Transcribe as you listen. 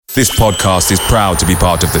This podcast is proud to be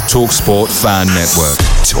part of the TalkSport Fan Network.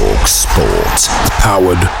 TalkSport.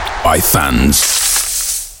 Powered by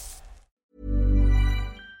fans.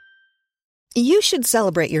 You should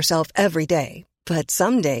celebrate yourself every day, but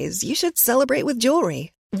some days you should celebrate with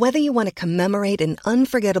jewelry. Whether you want to commemorate an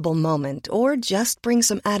unforgettable moment or just bring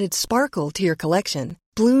some added sparkle to your collection,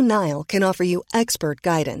 Blue Nile can offer you expert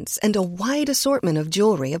guidance and a wide assortment of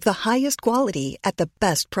jewelry of the highest quality at the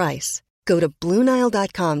best price. Go to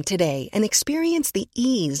BlueNile.com today and experience the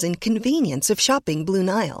ease and convenience of shopping Blue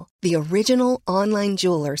Nile, the original online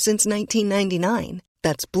jeweler since 1999.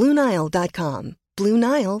 That's BlueNile.com.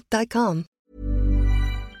 BlueNile.com.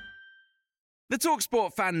 The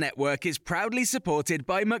TalkSport Fan Network is proudly supported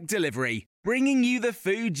by McDelivery, bringing you the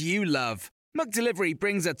food you love. McDelivery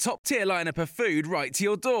brings a top-tier lineup of food right to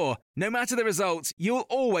your door. No matter the result, you'll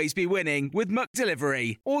always be winning with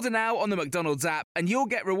McDelivery. Order now on the McDonald's app and you'll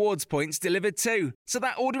get rewards points delivered too. So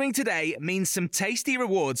that ordering today means some tasty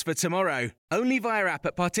rewards for tomorrow. Only via app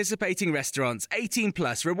at participating restaurants. 18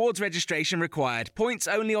 plus. Rewards registration required. Points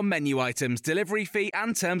only on menu items. Delivery fee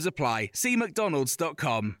and terms apply. See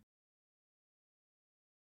mcdonalds.com.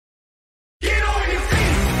 Get on your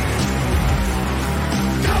feet.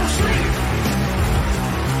 Don't sleep.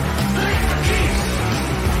 Play for keeps.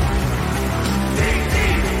 Dig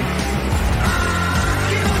deep.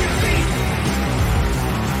 Get on your feet.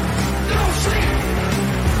 Don't sleep.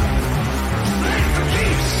 Play for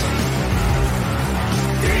keeps.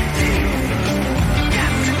 Dig deep.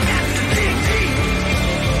 Got to dig deep.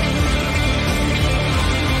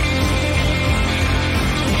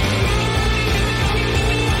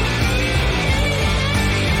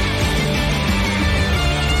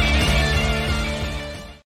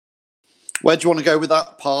 Where do you want to go with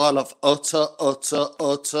that pile of utter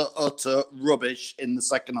rubbish in the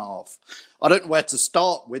second half? I don't know where to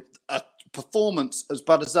start with a performance as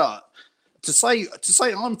bad as that. To say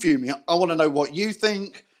I'm fuming, I want to know what you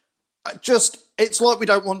think. It's like we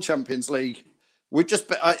don't want Champions League.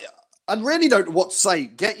 I really don't know what to say.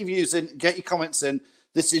 Get your views in, get your comments in.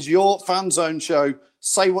 This is your Fan Zone show.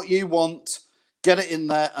 Say what you want, get it in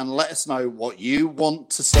there, and let us know what you want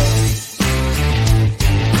to say.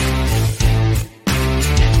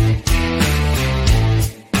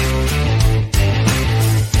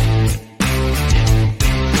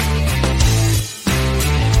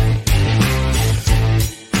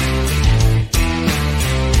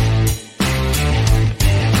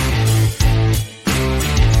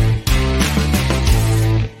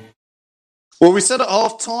 Well, we said at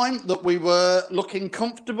half-time that we were looking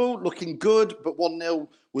comfortable, looking good, but 1-0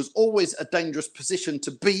 was always a dangerous position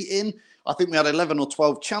to be in. I think we had 11 or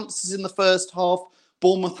 12 chances in the first half.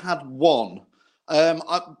 Bournemouth had one.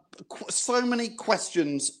 So many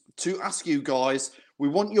questions to ask you guys. We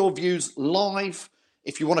want your views live.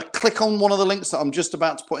 If you want to click on one of the links that I'm just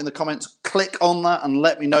about to put in the comments, click on that and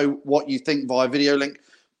let me know what you think via video link.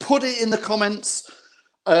 Put it in the comments.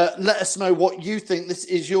 Let us know what you think. This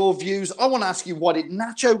is your views. I want to ask you, why did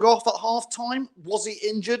Nacho go off at half-time? Was he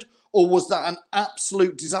injured? Or was that an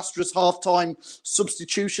absolute disastrous half-time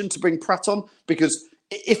substitution to bring Pratt on? Because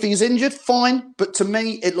if he's injured, fine. But to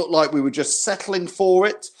me, it looked like we were just settling for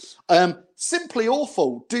it. Simply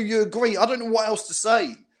awful. Do you agree? I don't know what else to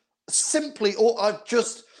say. I've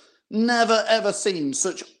just never, ever seen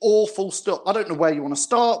such awful stuff. I don't know where you want to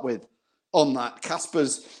start with on that.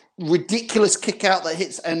 Kasper's ridiculous kick out that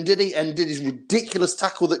hits Ndidi. Ndidi's ridiculous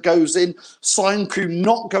tackle that goes in. Soyuncu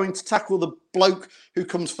not going to tackle the bloke who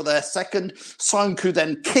comes for their second. Soyuncu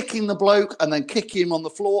then kicking the bloke and then kicking him on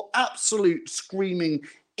the floor. Absolute screaming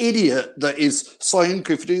idiot that is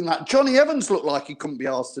Soyuncu for doing that. Johnny Evans looked like he couldn't be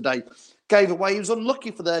arsed today. Gave away. He was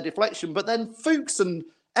unlucky for their deflection. But then Fuchs and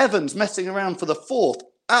Evans messing around for the fourth.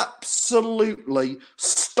 Absolutely,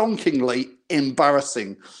 stonkingly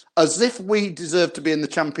embarrassing. As if we deserve to be in the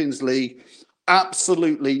Champions League.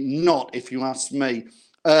 Absolutely not, if you ask me.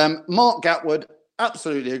 Mark Gatwood,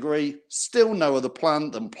 absolutely agree. Still no other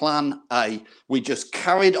plan than plan A. We just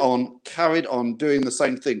carried on doing the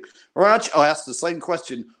same thing. Raj, I asked the same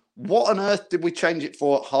question. What on earth did we change it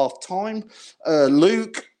for at half-time?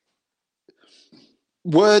 Luke,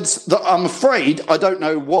 words that I'm afraid I don't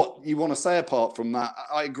know what you want to say apart from that.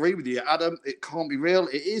 I agree with you, Adam. It can't be real.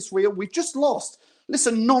 It is real. We've just lost.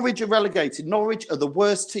 Listen, Norwich are relegated. Norwich are the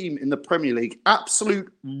worst team in the Premier League.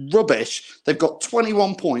 Absolute rubbish. They've got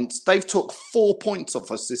 21 points. They've took 4 points off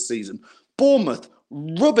us this season. Bournemouth,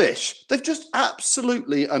 rubbish. They've just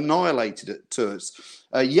absolutely annihilated it to us.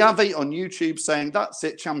 Yavi on YouTube saying, that's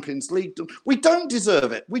it, Champions League. We don't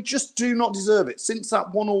deserve it. We just do not deserve it. Since that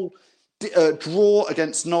 1-1 draw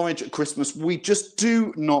against Norwich at Christmas. We just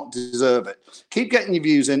do not deserve it. Keep getting your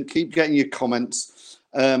views in. Keep getting your comments.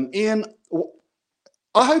 Ian,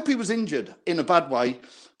 I hope he was injured in a bad way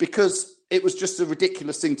because it was just a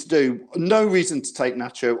ridiculous thing to do. No reason to take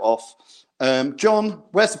Nacho off. John,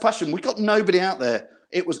 where's the passion? We got nobody out there.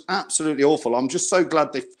 It was absolutely awful. I'm just so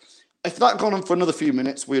glad if that had gone on for another few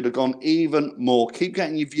minutes, we'd have gone even more. Keep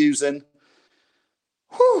getting your views in.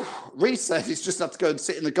 Whew. Reece said he's just had to go and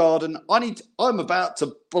sit in the garden. I'm about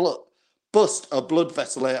to bust a blood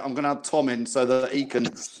vessel here. I'm going to have Tom in so that he can...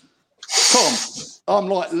 Tom, I'm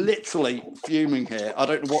like literally fuming here. I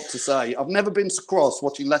don't know what to say. I've never been so cross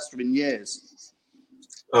watching Leicester in years.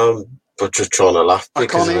 But just trying to laugh. I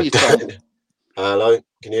can't hear you, Tom. Hello,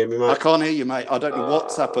 can you hear me, mate? I can't hear you, mate. I don't know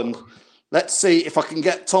what's happened. Let's see if I can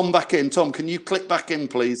get Tom back in. Tom, can you click back in,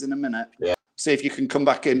 please, in a minute? Yeah. See if you can come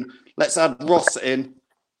back in. Let's add Ross in.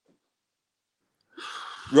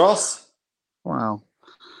 Ross? Wow.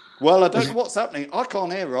 Well, I don't know what's happening. I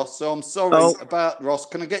can't hear Ross, so I'm sorry about Ross.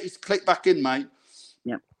 Can I get you to click back in, mate?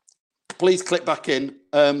 Yeah. Please click back in.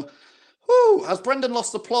 Has Brendan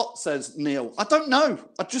lost the plot, says Neil. I don't know.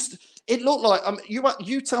 It looked like,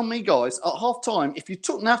 you tell me, guys, at half-time, if you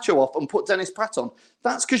took Nacho off and put Dennis Pratt on,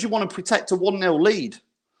 that's because you want to protect a 1-0 lead.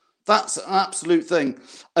 That's an absolute thing.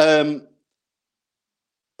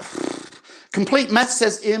 Complete mess,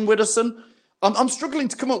 says Ian Widdowson. I'm struggling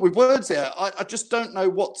to come up with words here. I just don't know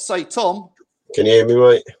what to say. Tom? Can you hear me,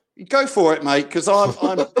 mate? Go for it, mate, because I'm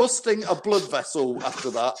busting a blood vessel after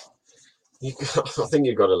that. I think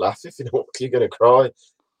you've got to laugh. If you're going to cry.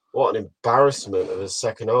 What an embarrassment of a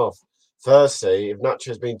second half. Firstly, if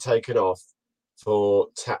Nacho's been taken off for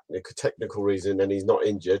technical reason and he's not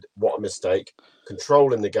injured, what a mistake.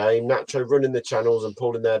 Controlling the game, Nacho running the channels and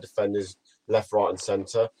pulling their defenders left, right and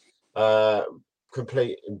centre.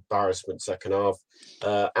 Complete embarrassment second half.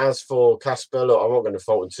 As for Kasper, look, I'm not going to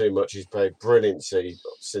fault him too much. He's played brilliantly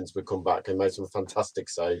since we come back and made some fantastic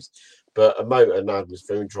saves. But a moment Nad was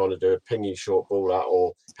trying to do a pingy short ball out,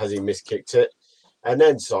 or has he miskicked it? And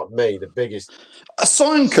then, me, the biggest... A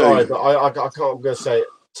sign code. I can't, I'm going to say,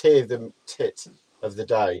 tear the tit of the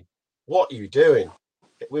day. What are you doing?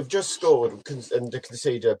 We've just scored and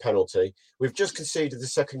conceded a penalty. We've just conceded the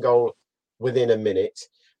second goal within a minute.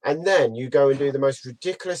 And then you go and do the most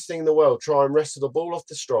ridiculous thing in the world, try and wrestle the ball off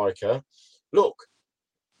the striker. Look,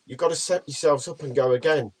 you've got to set yourselves up and go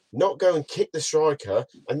again. Not go and kick the striker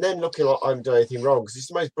and then looking like I haven't done anything wrong, because it's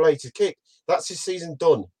the most blatant kick. That's his season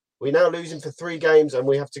done. We're now losing for 3 games and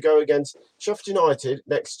we have to go against Sheffield United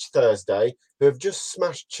next Thursday, who have just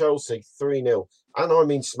smashed Chelsea 3-0. And I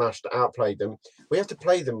mean smashed, outplayed them. We have to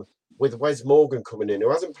play them with Wes Morgan coming in,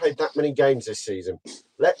 who hasn't played that many games this season.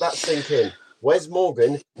 Let that sink in. Wes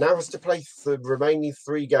Morgan now has to play the remaining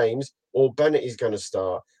 3 games, or Bennett is going to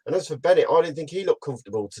start. And as for Bennett, I didn't think he looked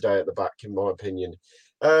comfortable today at the back, in my opinion.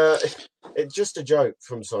 It's just a joke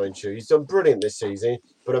from Soyuncu. He's done brilliant this season,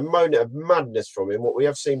 but a moment of madness from him, what we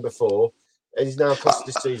have seen before, and he's now cost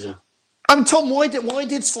this season. And Tom, why did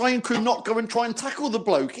Soyuncu not go and try and tackle the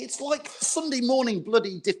bloke? It's like Sunday morning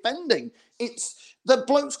bloody defending. It's the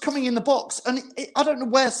bloke's coming in the box, and I don't know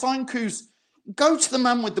where Soyuncu's go to the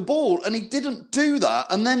man with the ball, and he didn't do that.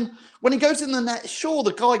 And then when he goes in the net, sure,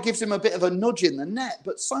 the guy gives him a bit of a nudge in the net,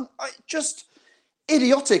 but just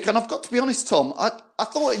idiotic. And I've got to be honest, Tom, I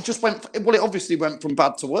thought it just went, well, it obviously went from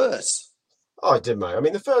bad to worse. Oh, it did, mate. I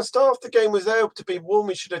mean, the first half, the game was there to be won.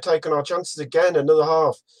 We should have taken our chances again, another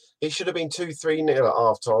half. It should have been 2-3 nil at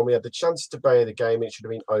half time. We had the chance to bury the game. It should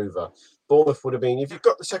have been over. Bournemouth would have been, if you've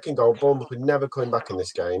got the second goal, Bournemouth would never come back in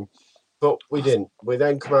this game. But we didn't. We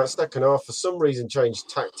then come out second half, for some reason, changed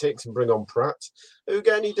tactics and bring on Pratt, who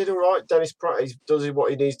again, he did all right. Dennis Pratt, he does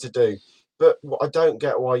what he needs to do. But I don't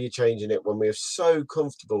get why you're changing it when we were so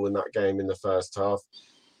comfortable in that game in the first half.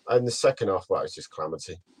 And the second half, well, it's just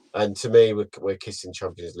calamity. And to me, we're kissing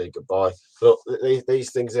Champions League goodbye. Look,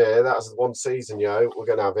 these things here, that's one season, we're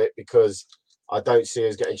going to have it, because I don't see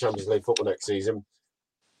us getting Champions League football next season.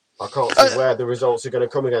 I can't see where the results are going to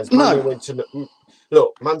come against.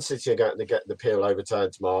 Look, Man City are going to get the appeal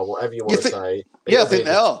overturned tomorrow, whatever you want to say. I think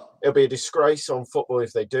they are. It'll be a disgrace on football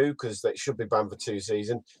if they do, because they should be banned for 2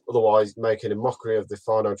 seasons. Otherwise, making a mockery of the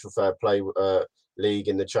financial fair play league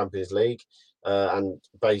in the Champions League. And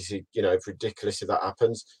basically, it's ridiculous if that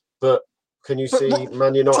happens. But can you see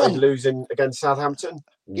Man United losing against Southampton?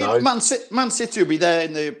 No. Man City will be there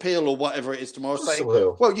in the appeal or whatever it is tomorrow. Saying,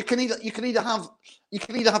 well, you can either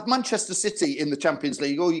have Manchester City in the Champions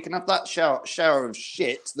League, or you can have that shower of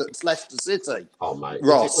shit that's Leicester City. Oh, mate,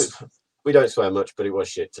 Ross. We don't swear much, but it was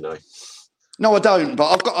shit tonight. No, I don't.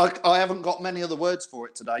 But I haven't got many other words for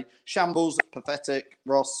it today. Shambles, pathetic.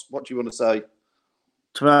 Ross, what do you want to say?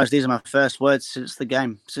 To be honest, these are my first words since the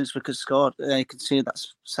game, since we could score. You could see that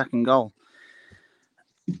second goal.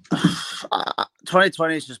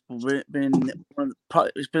 2020 has just been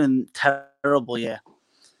a terrible year.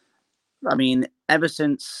 I mean, ever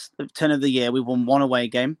since the turn of the year, we won one away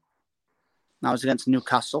game. That was against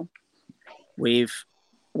Newcastle. We've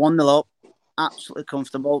 1-0 up, absolutely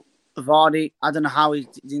comfortable. Vardy, I don't know how he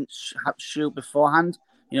didn't shoot beforehand,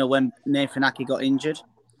 when Nathan Ake got injured.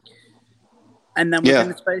 And then within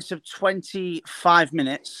the space of 25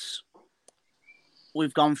 minutes,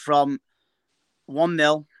 we've gone from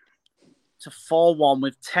 1-0 to 4-1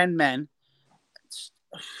 with 10 men.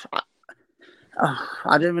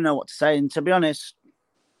 I don't even know what to say. And to be honest,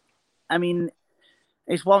 I mean,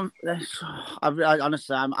 it's one.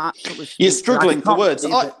 Honestly, I'm absolutely. You're struggling for words.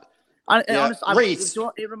 It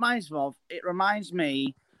reminds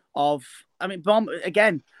me of. I mean,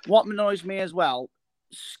 again. What annoys me as well,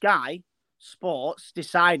 Sky Sports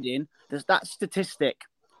deciding there's that statistic.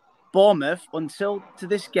 Bournemouth, until to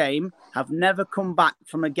this game, have never come back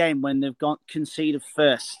from a game when they've conceded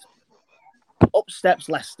first. Up steps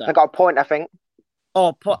Leicester. They got a point, I think.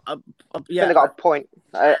 Yeah. I think they got a point.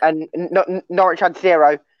 And Norwich had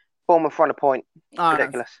 0. Bournemouth won a point.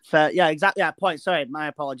 Ridiculous. Yeah, exactly. Yeah, point. Sorry, my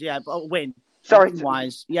apology. Yeah, but a win. Sorry.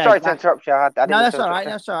 Wise. Yeah, sorry to interrupt you. That's all right.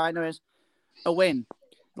 That's all right. No, it's a win.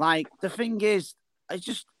 Like, the thing is, I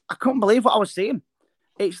couldn't believe what I was seeing.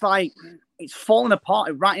 It's like, it's falling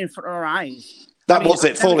apart right in front of our eyes.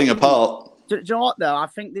 Falling apart. Do you know what, though? I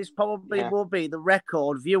think this probably will be the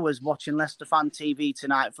record viewers watching Leicester Fan TV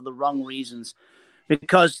tonight for the wrong reasons.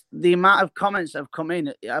 Because the amount of comments that have come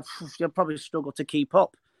in, you'll probably struggle to keep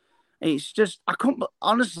up. It's just, I couldn't,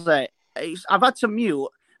 honestly, I've had to mute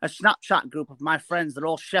a Snapchat group of my friends. They're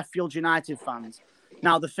all Sheffield United fans.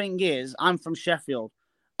 Now, the thing is, I'm from Sheffield.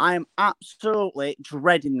 I am absolutely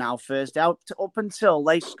dreading now Thursday. Up until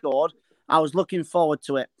they scored, I was looking forward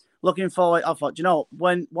to it. I thought,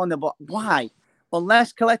 why?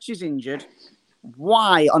 Unless Kelechi's injured,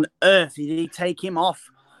 why on earth did he take him off?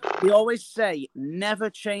 They always say never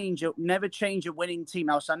change a winning team.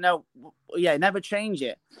 Now, so I know, never change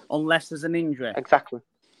it unless there's an injury. Exactly.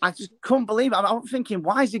 I just couldn't believe it. I'm thinking,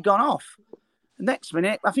 why has he gone off? The next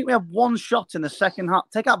minute, I think we have one shot in the second half.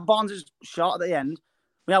 Take out Barnes' shot at the end.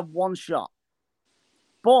 We have one shot.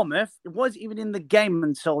 Bournemouth, it wasn't even in the game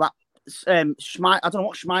until that. I don't know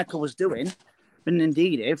what Schmeichel was doing, but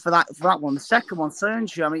indeed for that one. The second one,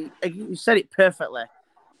 Sancho. I mean, you said it perfectly.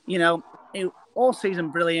 All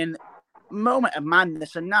season brilliant, moment of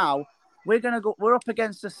madness, and now we're up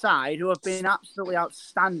against a side who have been absolutely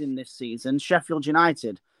outstanding this season, Sheffield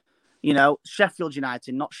United. Sheffield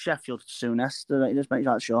United, not Sheffield Soonest. Just make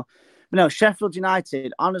sure. But no, Sheffield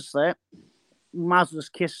United. Honestly, might as well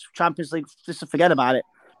just kiss Champions League just to forget about it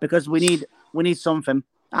because we need something,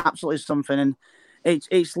 absolutely something, and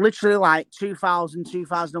it's literally like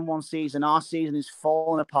 2001 season. Our season is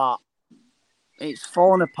falling apart. It's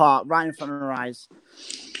falling apart right in front of our eyes.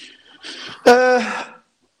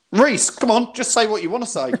 Reese, come on, just say what you want to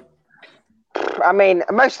say. I mean,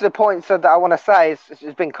 most of the points that I want to say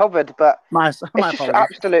has been covered, but it's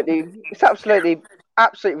absolutely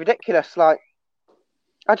ridiculous. Like,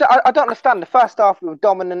 I don't understand. The first half we were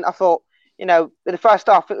dominant. I thought, in the first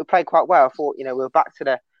half we played quite well. I thought, we were back to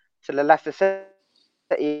the Leicester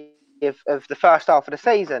City of the first half of the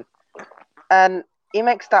season, and he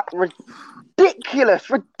makes that ridiculous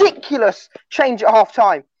change at half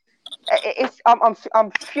time.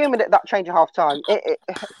 I'm fuming at that change at half time.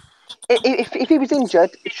 If he was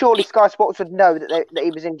injured, surely Sky Sports would know that he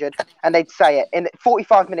was injured, and they'd say it. In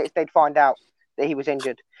 45 minutes, they'd find out that he was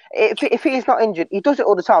injured. If he is not injured, he does it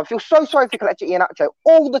all the time. I feel so sorry for Kelechi Iheanacho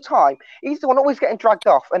all the time. He's the one always getting dragged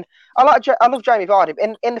off. And I love Jamie Vardy.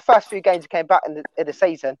 In the first few games he came back in the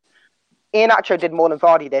season, Iheanacho did more than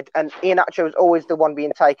Vardy did, and Iheanacho was always the one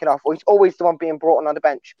being taken off, or he's always the one being brought on the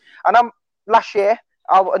bench. And last year,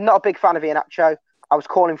 I was not a big fan of Iheanacho. I was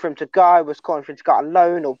calling for him to go. I was calling for him to go on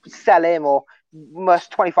loan or sell him, or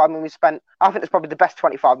most 25 million we spent. I think it's probably the best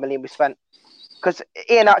 25 million we spent, because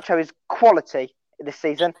Iheanacho is quality this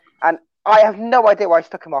season, and I have no idea why he's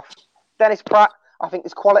took him off. Dennis Pratt, I think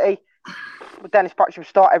is quality, but Dennis Pratt should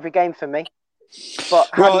start every game for me. But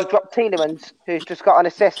how do you drop Tielemans, who's just got an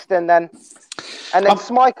assist, and then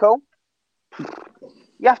Schmeichel?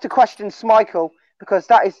 You have to question Schmeichel, because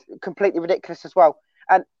that is completely ridiculous as well.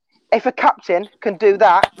 And if a captain can do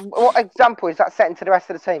that, what example is that setting to the rest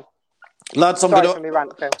of the team? Lads, it's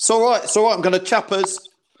all right. I'm going to Chappers.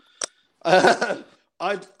 I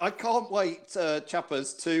can't wait,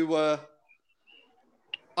 Chappers, to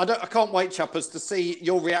I can't wait, Chappers, to see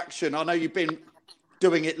your reaction. I know you've been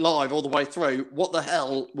doing it live all the way through. What the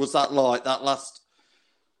hell was that like, that last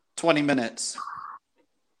 20 minutes?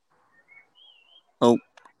 Oh,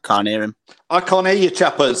 can't hear him. I can't hear you,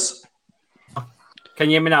 Chappers. Can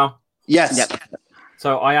you hear me now? Yes. Yep.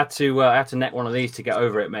 So I had to net one of these to get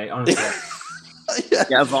over it, mate. Honestly.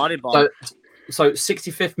 Yeah, volleyball. So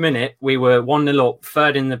 65th minute, we were 1-0 up,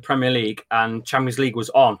 third in the Premier League, and Champions League was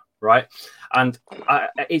on, right? And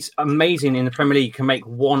it's amazing in the Premier League, you can make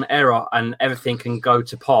one error and everything can go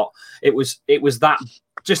to pot. It was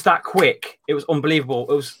that quick. It was unbelievable.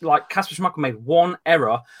 It was like Kasper Schmeichel made one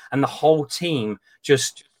error and the whole team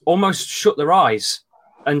just almost shut their eyes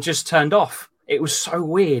and just turned off. It was so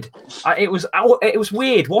weird. It was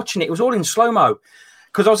weird watching it. It was all in slow-mo.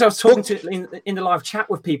 Because I was talking to in the live chat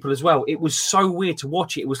with people as well. It was so weird to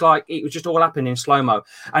watch it. It was like it was just all happening in slow-mo.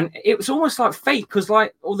 And it was almost like fake because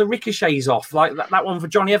like all the ricochets off, like that one for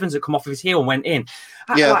Johnny Evans that come off of his heel and went in.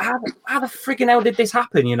 Yeah. Like, how the friggin' hell did this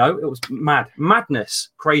happen? You know, it was madness,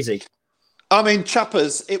 crazy. I mean,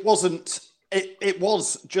 Chappers, it wasn't. It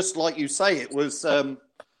was just like you say. It was.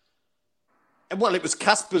 Well, it was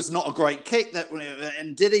Kasper's not a great kick that,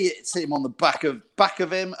 and Ndidi hits him on the back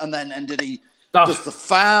of him, and then Ndidi does the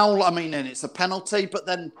foul. I mean, and it's a penalty. But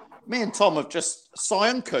then me and Tom have just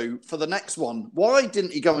Sionku for the next one. Why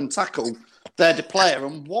didn't he go and tackle their player,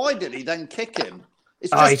 and why did he then kick him?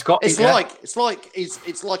 It's like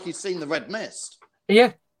he's seen the red mist.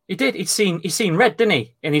 Yeah, he did. He's seen red, didn't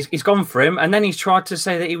he? And he's gone for him, and then he's tried to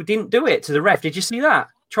say that he didn't do it to the ref. Did you see that?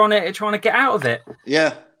 Trying to get out of it.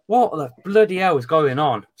 Yeah. What the bloody hell is going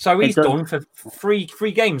on? So he's done for three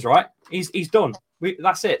games, right? He's done.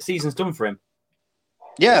 That's it. Season's done for him.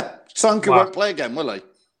 Yeah, Sionku won't play again, will he?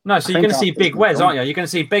 No, so you're going to see Big Wes, aren't you? You're going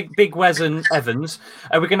to see Big Wes and Evans.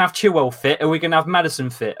 Are we going to have Chilwell fit? Are we going to have Maddison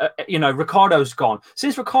fit? Ricardo's gone.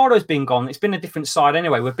 Since Ricardo's been gone, it's been a different side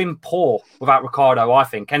anyway. We've been poor without Ricardo, I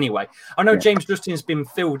think, anyway. I know James Justin's been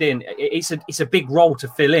filled in. It's a big role to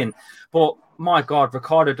fill in. But, my God,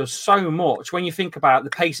 Ricardo does so much. When you think about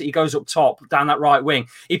the pace that he goes up top, down that right wing,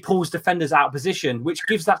 he pulls defenders out of position, which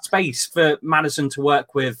gives that space for Maddison to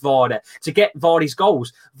work with Vardy, to get Vardy's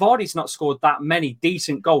goals. Vardy's not scored that many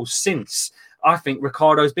decent goals since, I think,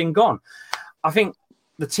 Ricardo's been gone. I think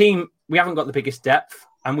the team, we haven't got the biggest depth,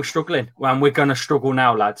 and we're struggling. And we're going to struggle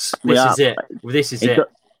now, lads. This is it.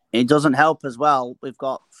 It doesn't help as well. We've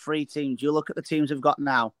got 3 teams. You look at the teams we've got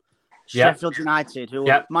now. Sheffield United, who,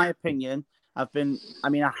 in my opinion, I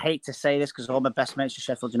hate to say this because all my best mates are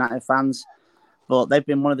Sheffield United fans, but they've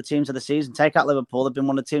been one of the teams of the season. Take out Liverpool, they've been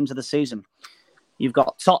one of the teams of the season. You've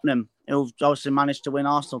got Tottenham, who've obviously managed to win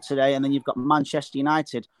Arsenal today, and then you've got Manchester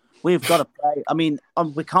United. We've got to play. I mean,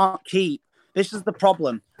 we can't keep... This is the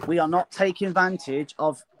problem. We are not taking advantage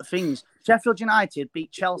of things. Sheffield United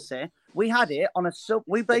beat Chelsea. We had it on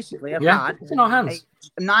we basically have had it's in our hands.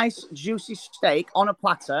 A nice, juicy steak on a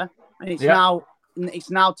platter, and it's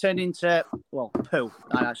now turned into, poo,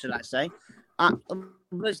 should I say.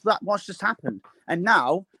 What's just happened. And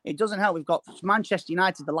now, it doesn't help. We've got Manchester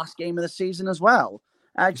United, the last game of the season as well.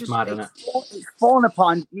 It's fallen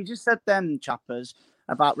upon. You just said them, Chappers,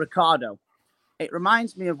 about Ricardo. It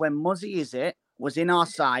reminds me of when Muzzy was in our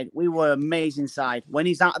side. We were an amazing side. When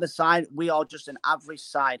he's out of the side, we are just an average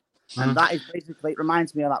side. And that is basically, it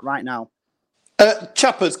reminds me of that right now.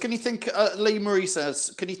 Chappers, can you think, Lee Marie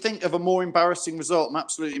says, can you think of a more embarrassing result? I'm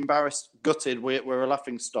absolutely embarrassed, gutted. We're a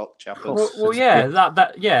laughing stock, Chappers. Well,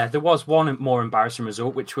 there was one more embarrassing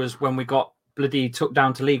result, which was when we got bloody took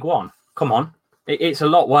down to League One. Come on. It's a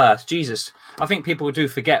lot worse. Jesus. I think people do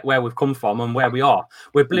forget where we've come from and where we are.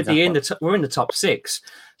 We're bloody we're in the top 6.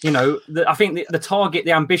 I think the target,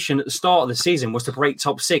 the ambition at the start of the season was to break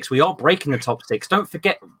top 6. We are breaking the top 6. Don't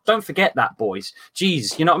forget that, boys.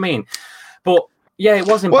 Jeez, you know what I mean? But yeah, it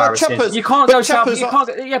was embarrassing. But you can't go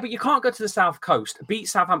to the South Coast, beat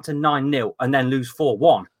Southampton 9-0, and then lose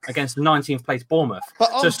 4-1 against the 19th place Bournemouth.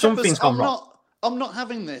 So something's gone wrong. I'm not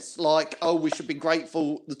having this like, we should be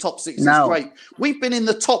grateful. The top 6 is great. We've been in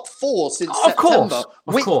the top 4 since September.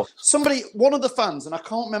 Of course. One of the fans, and I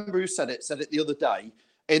can't remember who said it the other day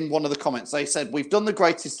in one of the comments. They said, we've done the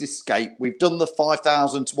greatest escape. We've done the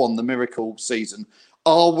 5,000 to 1, the miracle season.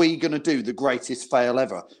 Are we going to do the greatest fail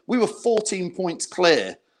ever? We were 14 points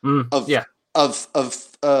clear of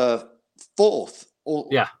 4th.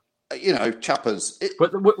 Chappers.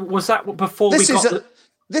 Was that before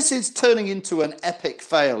This is turning into an epic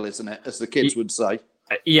fail, isn't it? As the kids would say.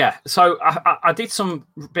 Yeah. So I did some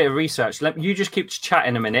bit of research. You just keep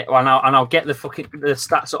chatting a minute, and I'll get the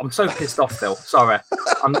stats. I'm so pissed off, Phil. Sorry.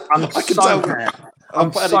 I'm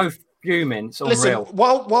fuming. It's Listen, unreal.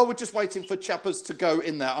 while we're just waiting for Chappers to go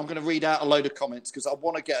in there, I'm going to read out a load of comments because I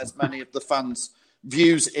want to get as many of the fans'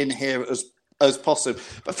 views in here as possible.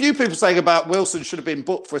 A few people saying about Wilson should have been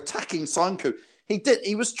booked for attacking Sanku. He did.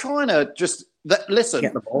 He was trying to just listen,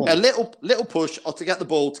 Get the ball. a little push or to get the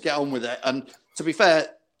ball to get on with it. And to be fair,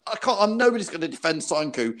 nobody's going to defend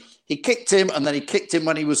Sanku. He kicked him, and then he kicked him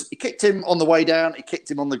he kicked him on the way down. He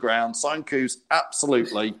kicked him on the ground. Sanku's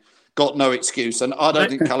absolutely got no excuse, and I don't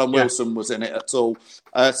think Callum Wilson was in it at all.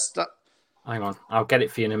 Hang on, I'll get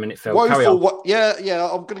it for you in a minute, Phil. Carry on. Woeful. Yeah.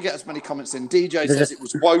 I'm going to get as many comments in. DJ says it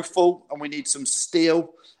was woeful, and we need some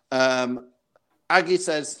steel. Aggie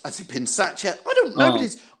says, has he been sacked yet? I don't know.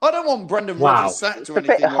 I don't want Brendan Rodgers sacked or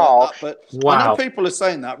anything like that. But I know people are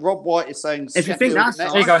saying that. Rob White is saying. If you think that's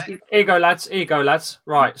here you go, lads.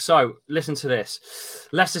 Right. So listen to this.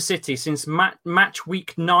 Leicester City since match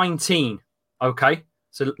week 19. Okay.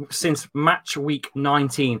 So since match week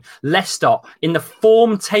 19, Leicester in the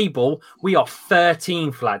form table, we are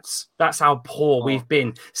 13th, lads. That's how poor we've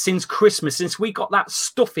been since Christmas, since we got that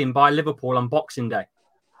stuffing by Liverpool on Boxing Day.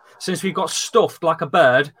 Since we got stuffed like a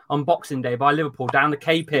bird on Boxing Day by Liverpool down the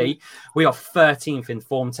KP, we are 13th in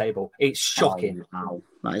form table. It's shocking. Wow,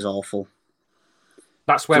 that is awful.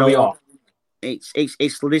 That's where we are. It's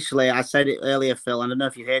literally, I said it earlier, Phil, I don't know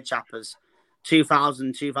if you heard Chappers,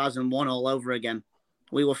 2000, 2001 all over again.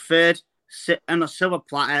 We were third on a silver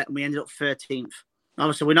platter, and we ended up 13th.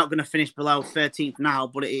 Obviously, we're not going to finish below 13th now,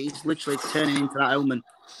 but it's literally turning into that omen.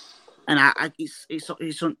 And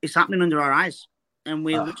it's happening under our eyes. And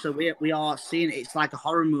we are seeing it. It's like a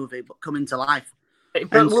horror movie, but coming to life.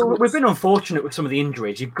 But we've been unfortunate with some of the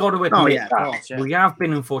injuries. You've got to admit that. Course, yeah. We have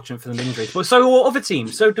been unfortunate for some injuries. But so do other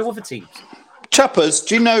teams. Chappers,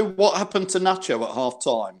 do you know what happened to Nacho at half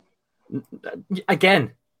time?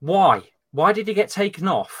 Again, why? Why did he get taken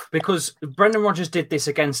off? Because Brendan Rodgers did this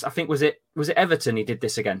against, I think, was it Everton he did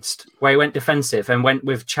this against, where he went defensive and went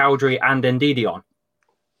with Chowdhury and Ndidi on?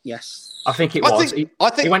 Yes. I think it was. I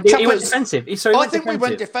think he went defensive. I think we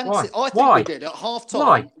went defensive. Why? I think we did. At half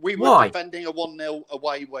time, we were defending a 1-0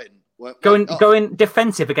 away win. Going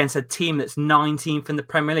defensive against a team that's 19th in the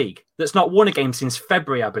Premier League, that's not won a game since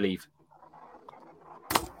February, I believe.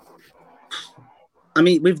 I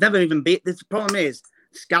mean, we've never even beat. The problem is,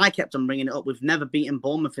 Sky kept on bringing it up. We've never beaten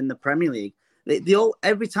Bournemouth in the Premier League.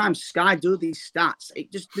 Every time Sky do these stats, they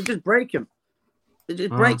just break them. It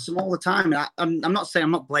just breaks them all the time. I'm not saying,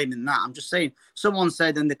 I'm not blaming that. I'm just saying, someone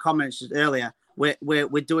said in the comments earlier, we're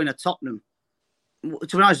doing a Tottenham.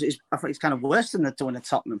 To be honest, I think it's kind of worse than they're doing a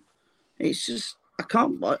Tottenham. It's just,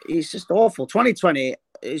 it's just awful. 2020,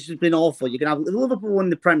 it's just been awful. You can have Liverpool in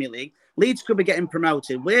the Premier League. Leeds could be getting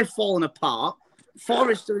promoted. We're falling apart.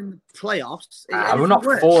 Forest are in the playoffs. We're not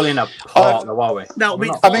falling apart, though, are we? No,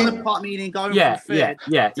 falling apart meaning going from third.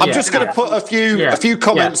 I'm just going to put a few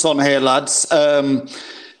comments on here, lads.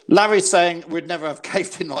 Larry's saying we'd never have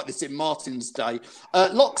caved in like this in Martin's day.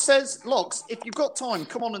 Locke says, if you've got time,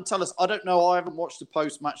 come on and tell us. I don't know. I haven't watched the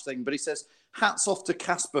post-match thing, but he says, hats off to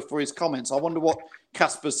Casper for his comments. I wonder what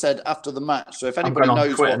Casper said after the match. So if anybody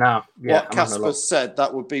knows what Casper said,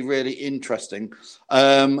 that would be really interesting.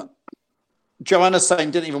 Joanna's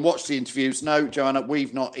saying didn't even watch the interviews. No, Joanna,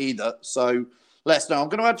 we've not either. So let us know. I'm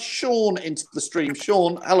going to add Sean into the stream.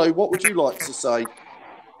 Sean, hello. What would you like to say?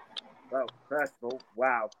 Well, first of all,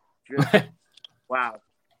 wow. Wow.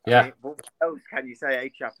 Yeah. I mean, what else can you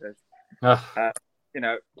say, Chappers?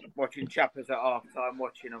 Watching Chappers at half time,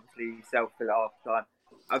 watching obviously yourself at half time.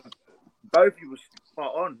 Both of you were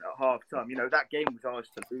spot on at half time. That game was ours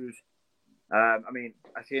to lose. I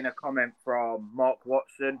seen a comment from Mark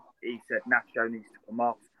Watson. He said Nacho needs to come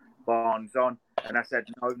off, Barnes on. And I said,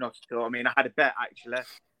 no, not at all. I had a bet, actually,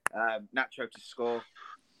 Nacho to score.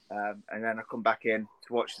 And then I come back in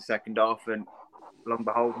to watch the second half, and lo and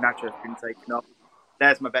behold, Nacho's been taken off.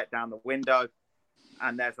 There's my bet down the window,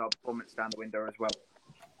 and there's our performance down the window as well.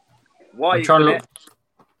 Why you done it?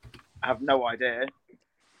 I have no idea.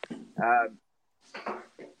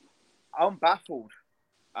 I'm baffled.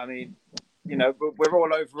 We're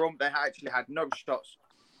all over them. They actually had no shots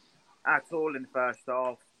at all in the first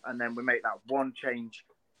half, and then we make that one change,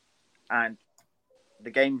 and the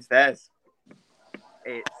game's theirs.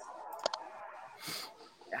 It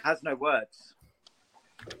has no words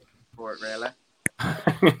for it, really.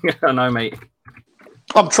 I know, mate.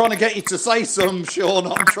 I'm trying to get you to say some, Sean.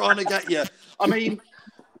 I'm trying to get you.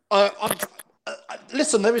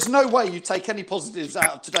 Listen, there is no way you take any positives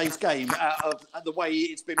out of today's game, out of the way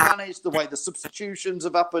it's been managed, the way the substitutions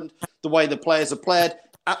have happened, the way the players have played.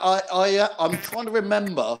 I'm trying to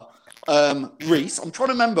remember, Reese,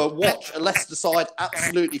 watch a Leicester side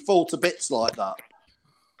absolutely fall to bits like that.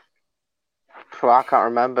 I can't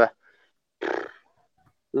remember.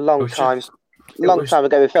 Long was time just-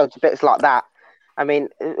 ago, we fell to bits like that. I mean,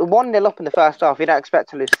 1-0 up in the first half. You don't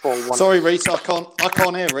expect to lose 4-1. Sorry, Reese, I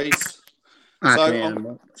can't hear Reese. I So can hear I'm-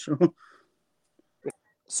 him, sure.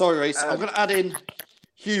 Sorry, Reese. I'm going to add in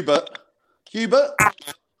Hubert. Hubert?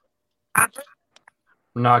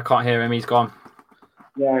 No, I can't hear him. He's gone.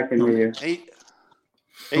 Yeah, I can hear you.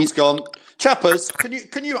 He's gone. Chappers, can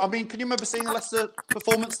you remember seeing a Leicester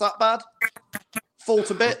performance that bad? Fall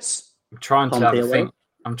to bits? I'm trying to Can't have be a away. think.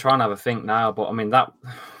 I'm trying to have a think now, but I mean that.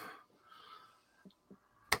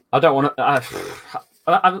 I don't want to.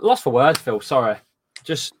 I'm lost for words, Phil. Sorry.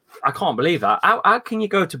 Just I can't believe that. How can you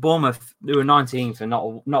go to Bournemouth who are 19th and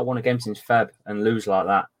not won a game since Feb and lose like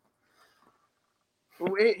that?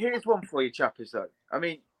 Well, here's one for you, Chappers, though. I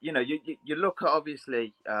mean, you look at,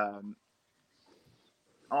 obviously,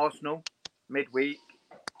 Arsenal, midweek.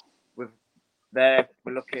 We're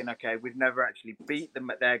looking, okay, we've never actually beat them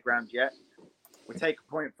at their ground yet. We take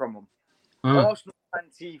a point from them. Arsenal Fan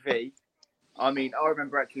TV, I mean, I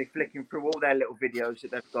remember actually flicking through all their little videos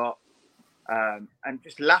that they've got and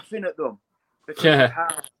just laughing at them. Because of how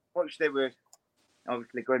much they were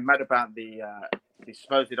obviously going mad about the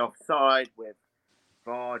supposed offside with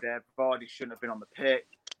Vardy. Vardy shouldn't have been on the pitch.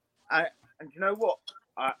 And you know what?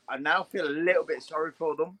 I now feel a little bit sorry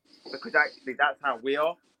for them because actually that's how we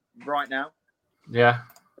are right now. Yeah.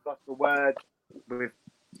 Lost the word. We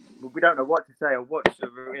don't know what to say or what to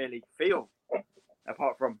really feel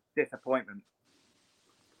apart from disappointment.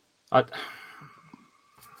 I've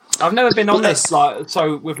never been on this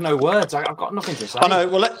so with no words. I've got nothing to say. I know.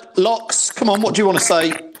 Well, Locks, come on. What do you want to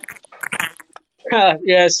say?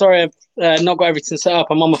 Yeah, sorry, I've not got everything set up.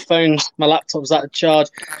 I'm on my phone. My laptop's out of charge.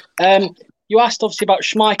 You asked obviously about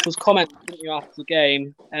Schmeichel's comment, didn't you, after the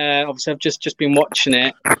game? Obviously, I've just been watching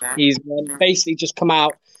it. He's basically just come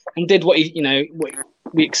out and did what what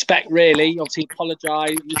we expect, really. Obviously,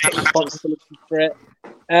 apologised, he took responsibility for it.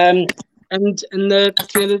 And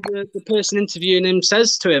the person interviewing him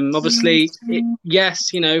says to him, obviously,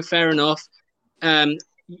 yes, fair enough.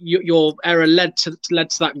 Your error led to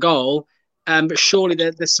that goal, but surely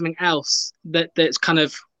there's something else that's kind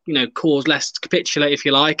of caused Leicester to capitulate, if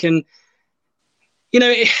you like. And he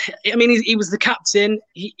was the captain.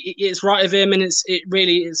 It's right of him, and it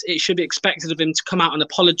should be expected of him to come out and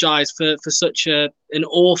apologise for such an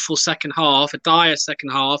awful second half, a dire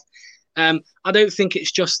second half. I don't think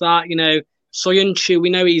it's just that. Soyuncu, we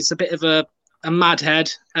know he's a bit of a madhead,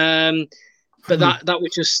 but that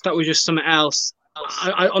was just something else.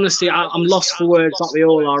 I honestly, I'm lost for words, like we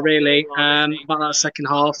all are, really, about that second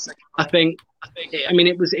half. It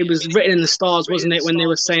was written in the stars, wasn't it, when they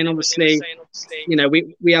were saying, obviously,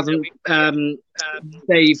 we haven't.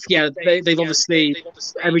 They've obviously,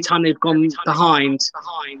 every time they've gone behind,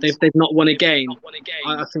 they've not won a game.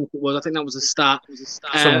 I think that was a stat.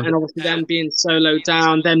 And obviously, them being so low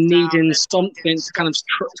down, them needing something to kind of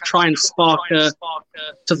try and spark a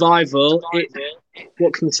survival.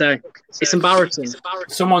 What can you say? It's embarrassing.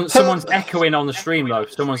 Someone's echoing on the stream, though.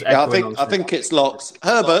 Someone's echoing. I think it's Locks.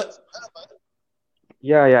 Herbert.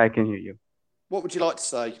 Yeah, I can hear you. What would you like to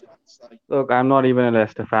say? Look, I'm not even a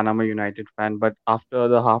Leicester fan. I'm a United fan. But after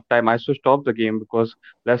the halftime, I switched off the game because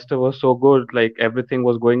Leicester was so good. Like, everything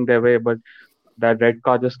was going their way. But that red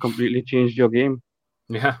card just completely changed your game.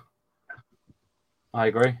 Yeah, I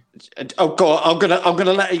agree. Oh God, I'm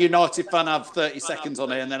gonna let a United fan have 30 seconds on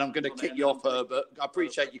here, and then I'm gonna kick you off, Herbert. I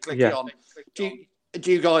appreciate you clicking on.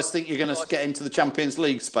 Do you guys think you're gonna get into the Champions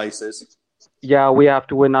League spaces? Yeah, we have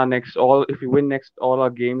to win if we win next all our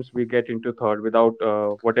games, we get into third. Without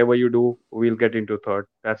whatever you do, we'll get into third.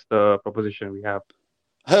 That's the proposition we have.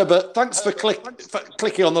 Herbert, thanks for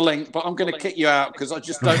clicking on the link, but I'm going to kick you out because I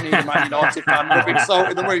just don't need a Man United fan rubbing salt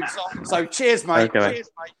in the wound. So cheers, mate. Okay,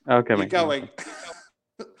 You're mate. going.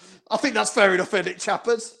 I think that's fair enough, isn't it,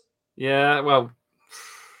 Chappers? Yeah, well,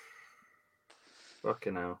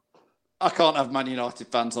 fucking hell. I can't have Man United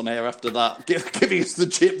fans on here after that, giving us the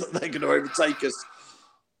chip that they're going to overtake us.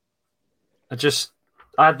 I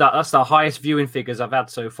had that. That's the highest viewing figures I've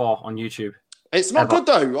had so far on YouTube. It's not good,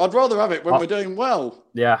 though. I'd rather have it when we're doing well.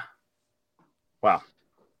 Yeah. Wow.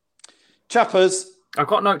 Chappers. I've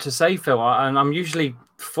got note to say, Phil, and I'm usually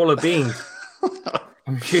full of beans.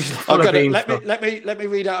 Let me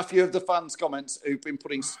read out a few of the fans' comments who've been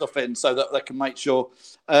putting stuff in so that they can make sure.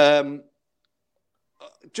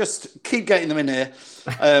 Just keep getting them in here.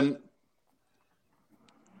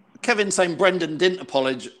 Kevin saying Brendan didn't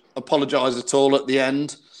apologise at all at the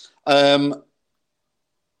end. And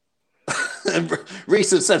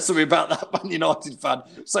Reese said something about that Man United fan.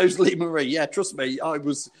 So's Lee Marie. Yeah, trust me, I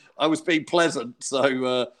was being pleasant,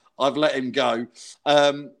 so I've let him go.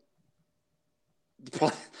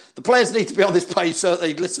 The players need to be on this page,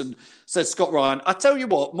 certainly. Listen, says Scott Ryan. I tell you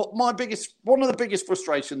what, one of the biggest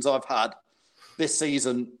frustrations I've had this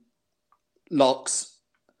season, Locks,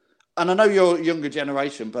 and I know you're a younger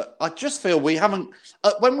generation, but I just feel we haven't.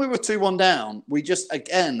 When we were 2-1 down, we just,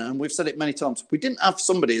 again, and we've said it many times, we didn't have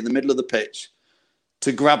somebody in the middle of the pitch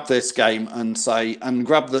to grab this game and say, and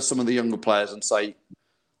grab some of the younger players and say,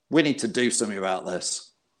 we need to do something about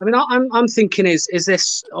this. I mean, I'm thinking, is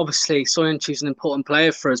this obviously Soyuncu's an important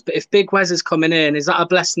player for us, but if Big Wes is coming in, is that a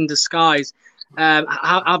blessing in disguise?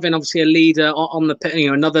 Having obviously a leader on the pitch,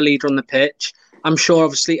 another leader on the pitch. I'm sure,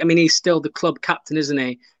 obviously, I mean, he's still the club captain, isn't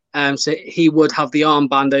he? So he would have the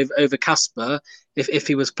armband over Casper if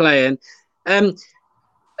he was playing.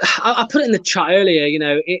 I put it in the chat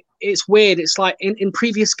earlier. It's weird. It's like in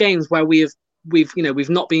previous games where we've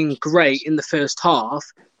not been great in the first half.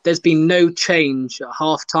 There's been no change at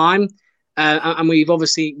half time, and we've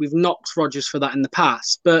knocked Rodgers for that in the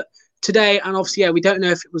past. But today, and obviously, we don't know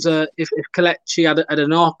if it was if Kelechi had a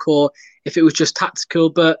knock or if it was just tactical.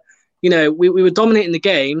 But we were dominating the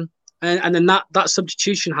game, and then that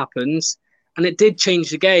substitution happens, and it did change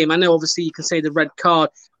the game. I know, obviously, you can say the red card.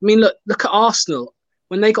 I mean, look at Arsenal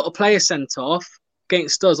when they got a player sent off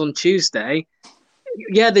against us on Tuesday.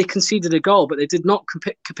 Yeah, they conceded a goal, but they did not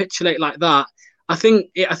capitulate like that. I think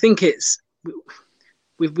it's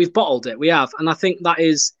we've bottled it. We have, and I think that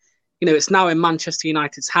is, it's now in Manchester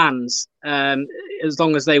United's hands. As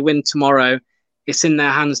long as they win tomorrow, it's in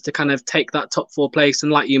their hands to kind of take that top 4 place.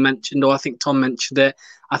 And like you mentioned, or I think Tom mentioned it,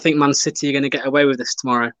 I think Man City are going to get away with this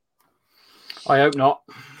tomorrow. I hope not.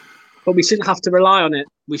 But we shouldn't have to rely on it.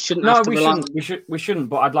 We shouldn't. We shouldn't.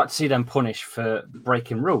 But I'd like to see them punished for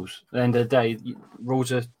breaking rules. At the end of the day,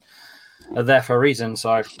 rules are there for a reason.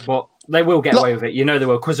 So, but they will get away with it. They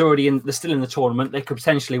will, because they're still in the tournament. They could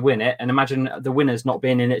potentially win it. And imagine the winners not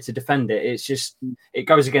being in it to defend it. It's just, it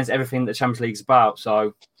goes against everything that Champions League's about.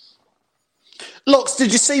 So, Locks,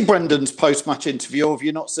 did you see Brendan's post-match interview, or have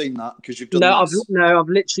you not seen that because you've done I've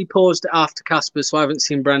literally paused it after Casper, so I haven't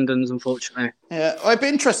seen Brendan's, unfortunately. Yeah, it'd be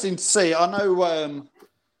interesting to see. I know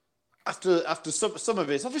after some of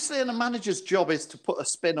it, obviously, and a manager's job is to put a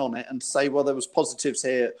spin on it and say, well, there was positives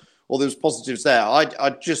here or there was positives there.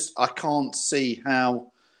 I can't see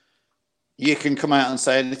how you can come out and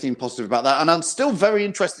say anything positive about that. And I'm still very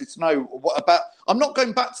interested to know I'm not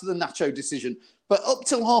going back to the Nacho decision, but up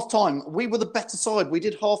till half-time, we were the better side. We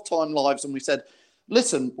did half-time lives and we said,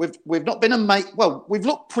 listen, we've not been we've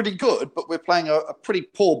looked pretty good, but we're playing a pretty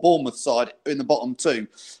poor Bournemouth side in the bottom 2.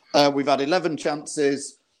 We've had 11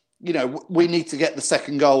 chances. We need to get the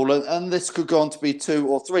second goal, and this could go on to be 2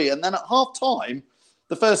 or 3. And then at half-time,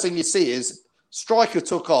 the first thing you see is striker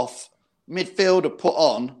took off, midfielder put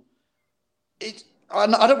on. I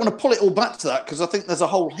don't want to pull it all back to that because I think there's a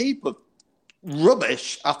whole heap of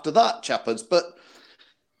rubbish after that, chappers. But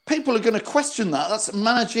people are going to question that. That's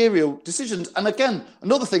managerial decisions. And again,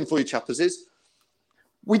 another thing for you, chappers, is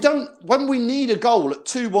when we need a goal at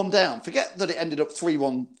 2-1 down, forget that it ended up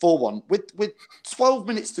 3-1, 4-1. With 12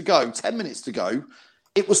 minutes to go, 10 minutes to go,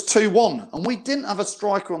 it was 2-1. And we didn't have a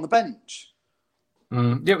striker on the bench.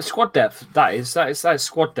 Yeah, squad depth. That is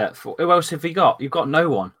squad depth. Who else have we got? You've got no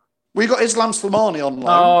one. We got Islam Slimani on loan.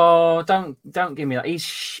 Oh, don't give me that.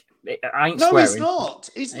 I ain't swearing. He's not.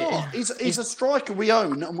 He's not. He's a striker we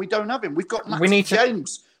own, and we don't have him. We've got Matty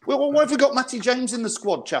James. Well, why have we got Matty James in the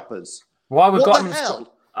squad, chappers? Why we've got him in the squad?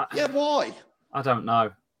 Yeah, why? I don't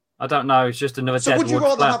know. It's just another dead would you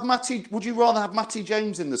rather have Matty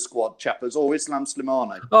James in the squad, chappers, or Islam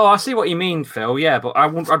Slimani? Oh, I see what you mean, Phil. Yeah, but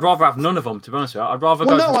I'd rather have none of them, to be honest with you. I'd rather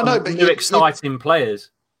go for new exciting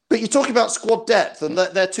players. But you're talking about squad depth, and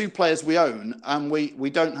they're 2 players we own, and we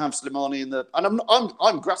don't have Slimani in the. And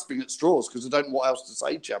I'm grasping at straws because I don't know what else to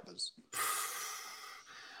say, chappers.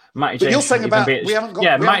 Matty James shouldn't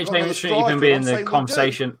even be in the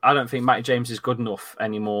conversation. Do. I don't think Matty James is good enough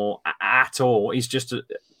anymore at all. He's just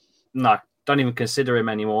don't even consider him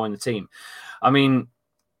anymore in the team. I mean,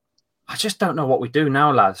 I just don't know what we do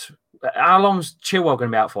now, lads. How long's Chilwell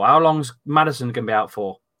going to be out for? How long's Maddison going to be out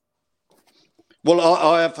for? Well,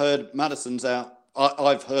 I have heard Maddison's out.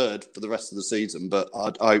 I've heard for the rest of the season, but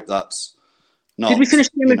I hope that's not. Did we finish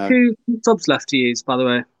the game with 2 subs left to use, by the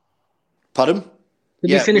way? Pardon?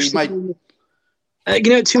 Did we finish? At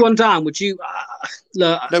 2-1 down, would you?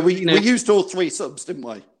 We used all 3 subs, didn't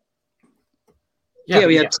we? Yeah,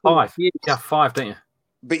 we had 5. Yeah, 5, don't you?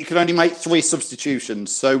 But you can only make 3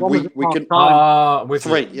 substitutions, so we can. With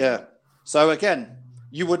 3, yeah. So again,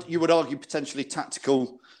 you would argue potentially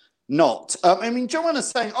tactical. Not. I mean,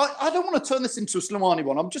 Joanna's saying, I don't want to turn this into a Slimani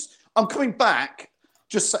one. I'm coming back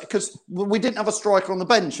just because we didn't have a striker on the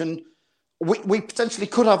bench, and we potentially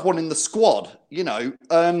could have one in the squad, you know,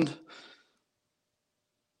 and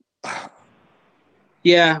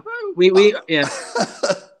yeah, we yeah.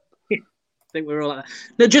 I think we're all like that.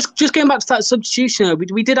 No, just going back to that substitution,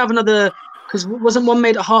 we did have another, because wasn't one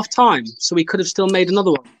made at half time, so we could have still made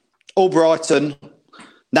another one. Albrighton,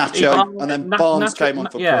 Nacho, and then Barnes came on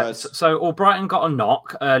for Perez. So Albrighton got a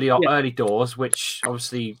knock early doors, which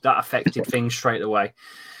obviously that affected things straight away.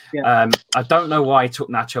 Yeah. I don't know why he took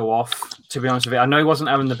Nacho off, to be honest with you. I know he wasn't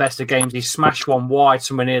having the best of games. He smashed one wide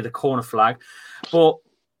somewhere near the corner flag, but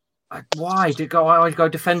why did go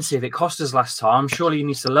defensive? It cost us last time. Surely he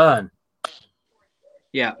needs to learn.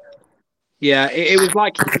 Yeah. It was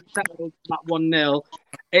like he settled that 1-0.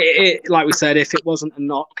 Like we said, if it wasn't a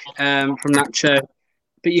knock from Nacho,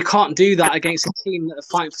 but you can't do that against a team that are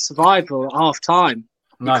fighting for survival at half time.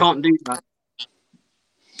 No. You can't do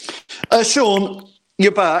that. Sean,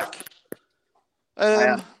 you're back.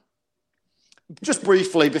 Just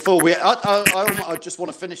briefly before I just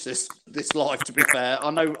want to finish this live. To be fair,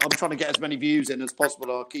 I know I'm trying to get as many views in as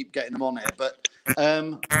possible. I'll keep getting them on here, but.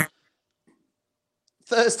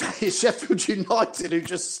 Thursday is Sheffield United, who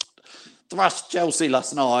just thrashed Chelsea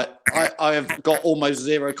last night. I have got almost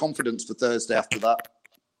zero confidence for Thursday after that.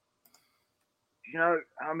 You know,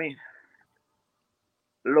 I mean,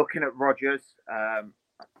 looking at Rodgers, I've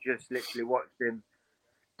just literally watched him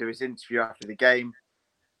do his interview after the game.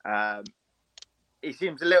 He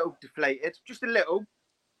seems a little deflated, just a little,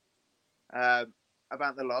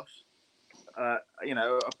 about the loss. You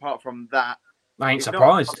know, apart from that, I ain't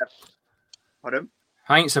surprised. Pardon?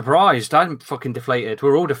 I ain't surprised. I'm fucking deflated.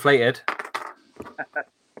 We're all deflated.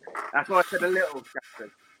 That's why I said a little,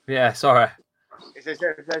 Captain. Yeah, sorry.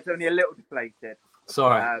 It's only a little deflated.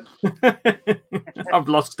 Sorry. I've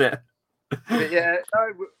lost it. But yeah,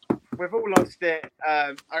 no, we've all lost it.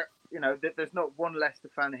 There's not one Leicester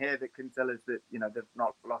fan here that can tell us that, you know, they've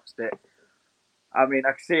not lost it. I mean,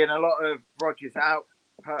 I've seen a lot of Rodgers out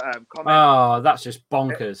comments. Oh, that's just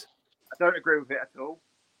bonkers. I don't agree with it at all.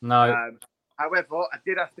 No. However, I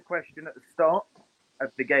did ask the question at the start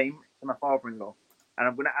of the game to my father-in-law, and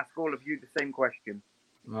I'm going to ask all of you the same question.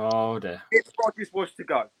 Oh, dear. If Rodgers was to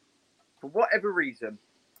go, for whatever reason,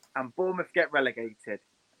 and Bournemouth get relegated,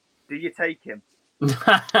 do you take him?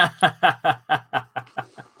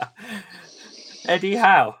 Eddie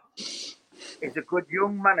Howe. He's a good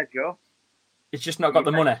young manager. He's just not got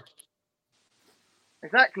the money.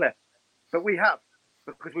 Exactly. But we have,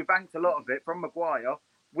 because we banked a lot of it from Maguire,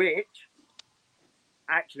 which...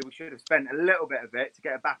 Actually, we should have spent a little bit of it to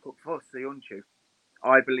get a backup for Söyüncü,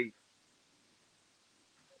 I believe.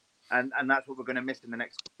 And that's what we're going to miss in the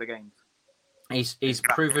next couple of games. He's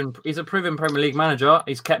a proven Premier League manager.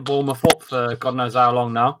 He's kept Bournemouth up for God knows how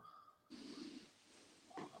long now.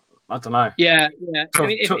 I don't know. Yeah. I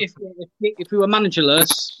mean, if we were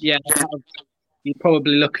managerless, you'd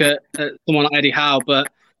probably look at someone like Eddie Howe,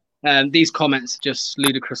 but these comments are just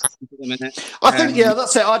ludicrous at the minute. I think,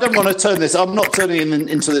 that's it. I don't want to turn this. I'm not turning him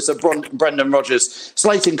into this Brendan Rodgers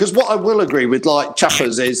slating, because what I will agree with, like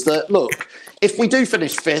Chappers, is that, look, if we do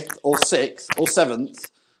finish 5th or 6th or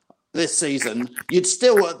 7th this season, you'd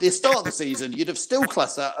still, at the start of the season, you'd have still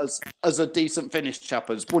classed that as a decent finish,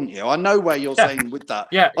 Chappers, wouldn't you? I know where you're saying with that.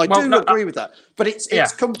 Yeah, I do agree with that. But it's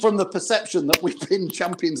come from the perception that we've been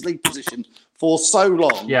Champions League position for so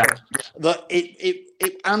long. Yeah. That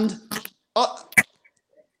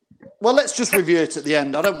well, let's just review it at the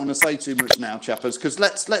end. I don't want to say too much now, Chappers, because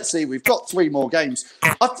let's see. We've got 3 more games.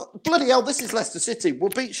 Bloody hell, this is Leicester City. We'll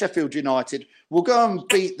beat Sheffield United. We'll go and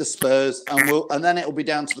beat the Spurs, and then it'll be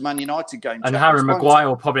down to the Man United game. And Harry Maguire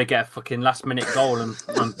will probably get a fucking last-minute goal and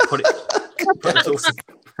put it.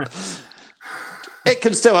 It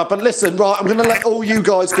can still happen. Listen, right, I'm going to let all you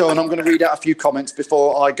guys go, and I'm going to read out a few comments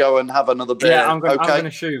before I go and have another beer. Yeah, I'm going okay? to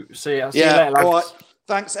shoot. See you later, lads. All right.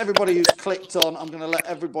 Thanks, everybody who's clicked on. I'm going to let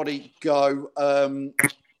everybody go.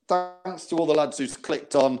 Thanks to all the lads who's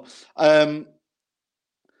clicked on.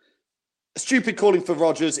 Stupid calling for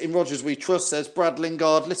Rodgers. In Rodgers we trust, says Brad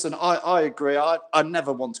Lingard. Listen, I agree. I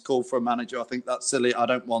never want to call for a manager. I think that's silly. I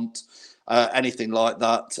don't want anything like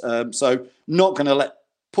that. So not going to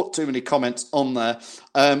put too many comments on there.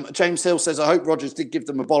 James Hill says, I hope Rodgers did give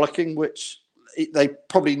them a bollocking, which they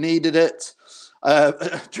probably needed it.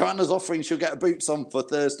 Joanna's offering she'll get her boots on for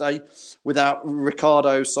Thursday without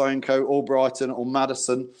Ricardo, Söyüncü, Albrighton or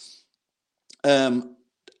Maddison.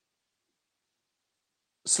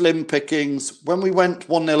 Slim pickings. When we went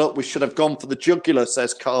 1-0 up, we should have gone for the jugular,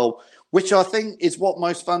 says Carl, which I think is what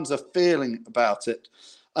most fans are feeling about it.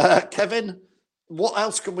 Kevin, what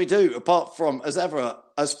else can we do apart from, as ever,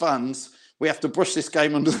 as fans, we have to brush this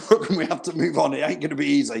game under the rug and we have to move on. It ain't going to be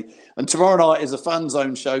easy. And tomorrow night is a Fan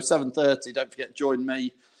Zone show, 7:30. Don't forget, join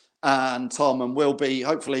me and Tom, and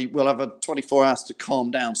hopefully we'll have a 24 hours to calm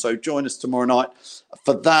down. So join us tomorrow night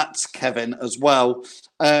for that, Kevin, as well.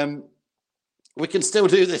 We can still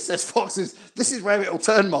do this, says Foxes. This is where it'll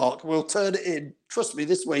turn, Mark. We'll turn it in. Trust me,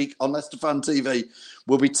 this week on Leicester Fan TV,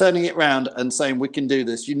 we'll be turning it round and saying we can do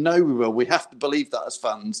this. You know we will. We have to believe that as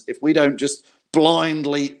fans. If we don't just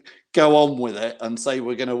blindly go on with it and say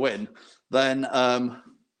we're going to win, then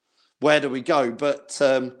where do we go? But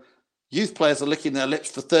youth players are licking their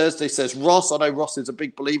lips for Thursday, says Ross. I know Ross is a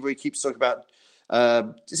big believer. He keeps talking about,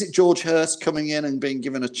 is it George Hurst coming in and being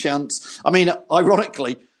given a chance? I mean,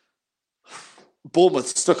 ironically,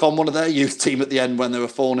 Bournemouth stuck on one of their youth team at the end when they were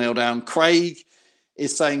 4-0 down. Craig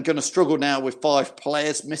is saying, going to struggle now with 5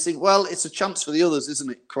 players missing. Well, it's a chance for the others, isn't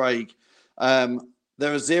it, Craig?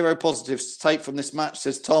 There are 0 positives to take from this match,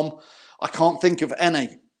 says Tom. I can't think of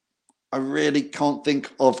any. I really can't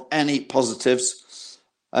think of any positives.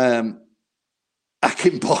 Akinbai,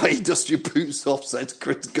 dust your boots off, said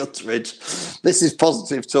Chris Guttridge. This is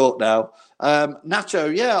positive talk now.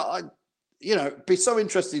 Nacho, yeah, it'd be so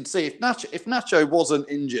interesting to see if Nacho wasn't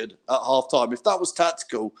injured at half-time, if that was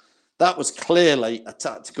tactical, that was clearly a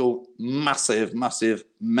tactical massive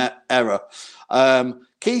error.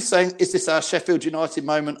 Keith saying, is this our Sheffield United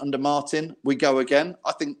moment under Martin? We go again.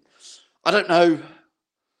 I don't know.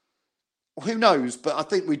 Who knows? But I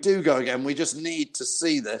think we do go again. We just need to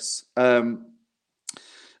see this. Paul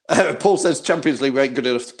says Champions League ain't good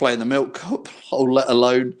enough to play in the Milk Cup, let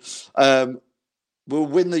alone... we'll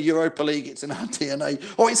win the Europa League. It's in our DNA.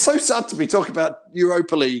 Oh, it's so sad to be talking about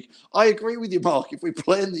Europa League. I agree with you, Mark. If we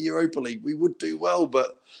play in the Europa League, we would do well.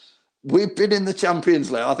 But we've been in the Champions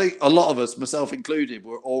League. I think a lot of us, myself included,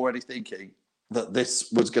 were already thinking that this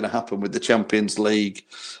was going to happen with the Champions League.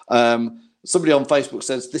 Somebody on Facebook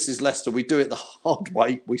says, this is Leicester. We do it the hard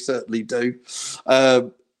way. We certainly do.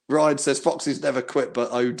 Ryan says, Foxes never quit, but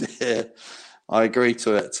oh dear. I agree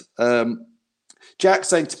to it. Jack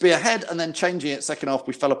saying to be ahead and then changing it second half,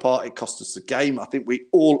 we fell apart. It cost us the game. I think we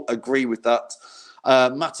all agree with that.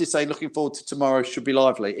 Matty saying looking forward to tomorrow. Should be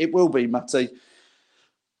lively. It will be, Matty.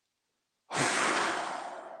 I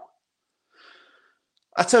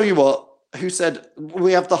tell you what, who said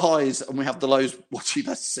we have the highs and we have the lows watching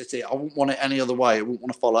Leicester City. I wouldn't want it any other way. I wouldn't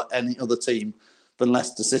want to follow any other team than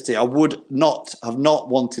Leicester City. I would not have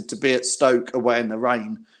wanted to be at Stoke away in the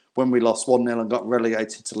rain when we lost 1-0 and got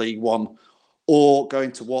relegated to League One, or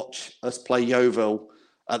going to watch us play Yeovil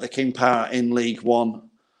at the King Power in League One,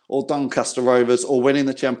 or Doncaster Rovers, or winning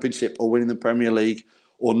the Championship, or winning the Premier League,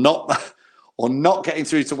 or not getting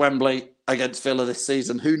through to Wembley against Villa this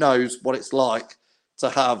season. Who knows what it's like to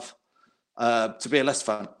have to be a Leicester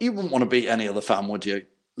fan? You wouldn't want to beat any other fan, would you?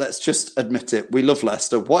 Let's just admit it. We love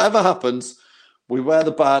Leicester. Whatever happens, we wear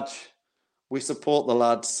the badge. We support the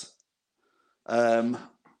lads.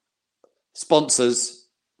 Sponsors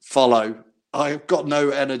follow. I've got no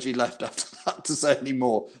energy left after that to say any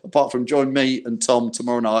more, apart from join me and Tom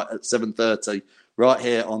tomorrow night at 7:30, right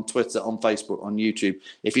here on Twitter, on Facebook, on YouTube.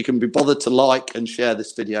 If you can be bothered to like and share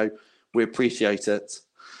this video, we appreciate it.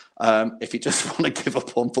 If you just want to give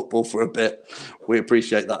up on football for a bit, we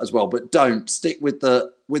appreciate that as well. But don't stick with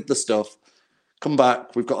the stuff. Come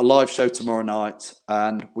back. We've got a live show tomorrow night,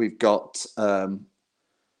 and we've got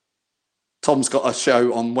Tom's got a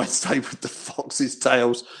show on Wednesday with the Foxes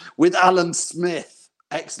Tales with Alan Smith,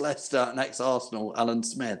 ex-Leicester and ex-Arsenal, Alan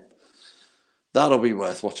Smith. That'll be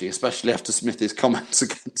worth watching, especially after Smithy's comments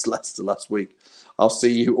against Leicester last week. I'll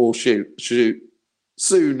see you all shoot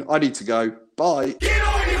soon. I need to go. Bye. Get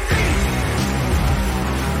on your feet.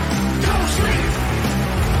 Don't sleep.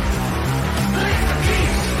 Let the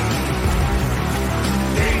peace.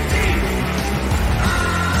 Dig deep.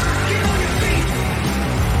 Get on your feet.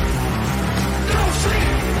 Don't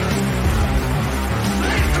sleep.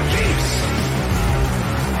 Let the peace.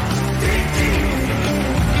 Dig deep.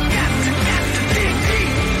 Got to dig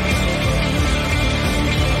deep.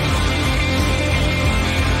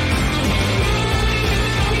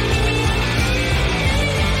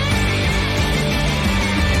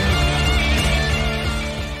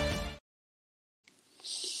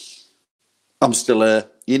 I'm still here.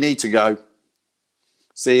 You need to go.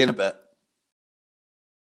 See you in a bit.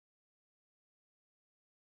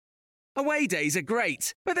 Away days are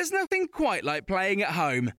great, but there's nothing quite like playing at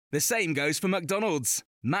home. The same goes for McDonald's.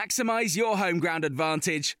 Maximise your home ground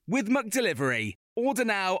advantage with McDelivery. Order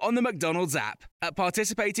now on the McDonald's app. At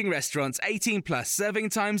participating restaurants, 18 plus,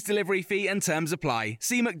 serving times, delivery fee and terms apply.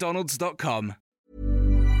 See mcdonalds.com.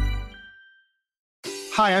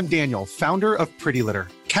 Hi, I'm Daniel, founder of Pretty Litter.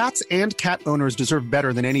 Cats and cat owners deserve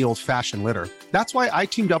better than any old-fashioned litter. That's why I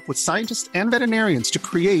teamed up with scientists and veterinarians to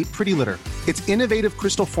create Pretty Litter. Its innovative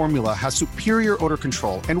crystal formula has superior odor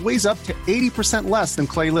control and weighs up to 80% less than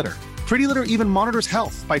clay litter. Pretty Litter even monitors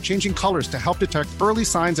health by changing colors to help detect early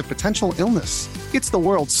signs of potential illness. It's the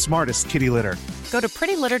world's smartest kitty litter. Go to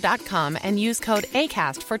prettylitter.com and use code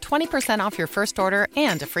ACAST for 20% off your first order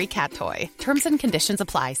and a free cat toy. Terms and conditions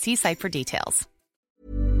apply. See site for details.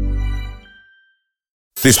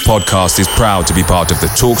 This podcast is proud to be part of the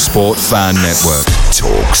TalkSport Fan Network.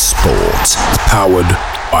 TalkSport. Powered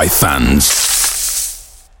by fans.